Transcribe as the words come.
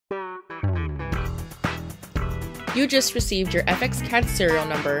You just received your FX CAD serial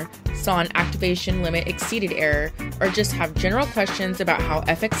number, saw an activation limit exceeded error, or just have general questions about how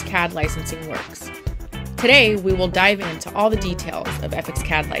FX CAD licensing works. Today, we will dive into all the details of FX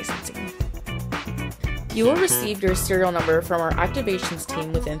CAD licensing. You will receive your serial number from our activations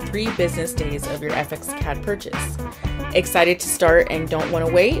team within 3 business days of your FX CAD purchase. Excited to start and don't want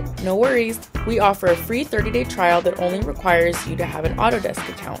to wait? No worries. We offer a free 30-day trial that only requires you to have an Autodesk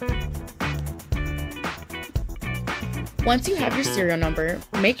account. Once you have your serial number,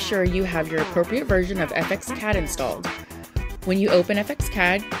 make sure you have your appropriate version of FX CAD installed. When you open FX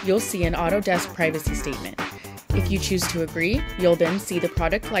CAD, you'll see an Autodesk privacy statement. If you choose to agree, you'll then see the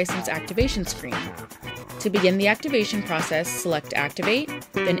product license activation screen. To begin the activation process, select Activate,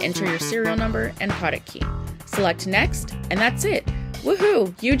 then enter your serial number and product key. Select Next, and that's it!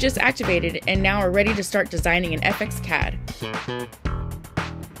 Woohoo! You just activated and now are ready to start designing in FX CAD.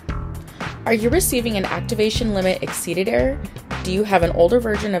 Are you receiving an activation limit exceeded error? Do you have an older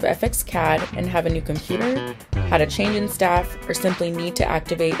version of FX CAD and have a new computer, had a change in staff, or simply need to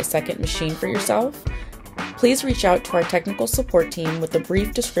activate a second machine for yourself? Please reach out to our technical support team with a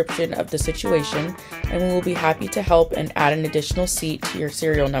brief description of the situation, and we will be happy to help and add an additional seat to your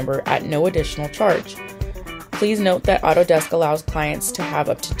serial number at no additional charge. Please note that Autodesk allows clients to have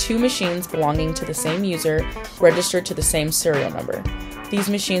up to 2 machines belonging to the same user registered to the same serial number. These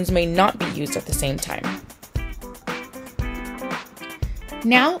machines may not be used at the same time.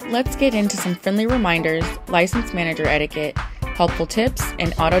 Now, let's get into some friendly reminders, license manager etiquette, helpful tips,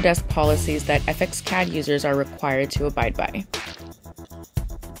 and Autodesk policies that FX CAD users are required to abide by.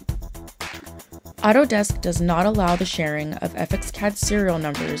 Autodesk does not allow the sharing of FX CAD serial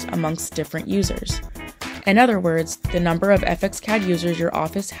numbers amongst different users. In other words, the number of FX CAD users your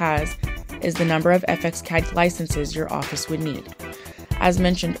office has is the number of FX CAD licenses your office would need. As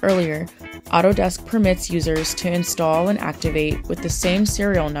mentioned earlier, Autodesk permits users to install and activate with the same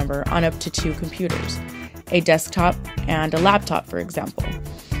serial number on up to 2 computers, a desktop and a laptop, for example.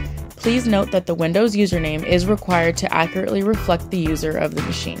 Please note that the Windows username is required to accurately reflect the user of the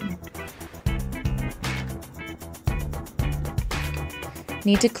machine.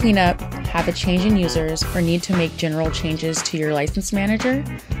 Need to clean up, have a change in users, or need to make general changes to your license manager?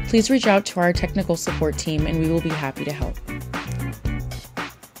 Please reach out to our technical support team and we will be happy to help.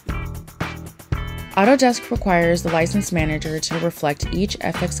 Autodesk requires the license manager to reflect each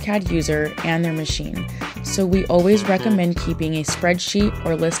FX CAD user and their machine, so we always recommend keeping a spreadsheet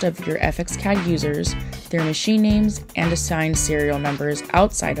or list of your FX CAD users, their machine names, and assigned serial numbers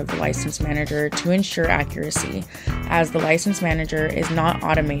outside of the license manager to ensure accuracy, as the license manager is not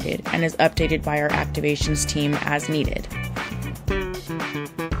automated and is updated by our activations team as needed.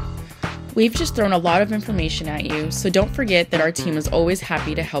 We've just thrown a lot of information at you, so don't forget that our team is always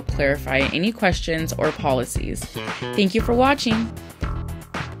happy to help clarify any questions or policies. Thank you for watching!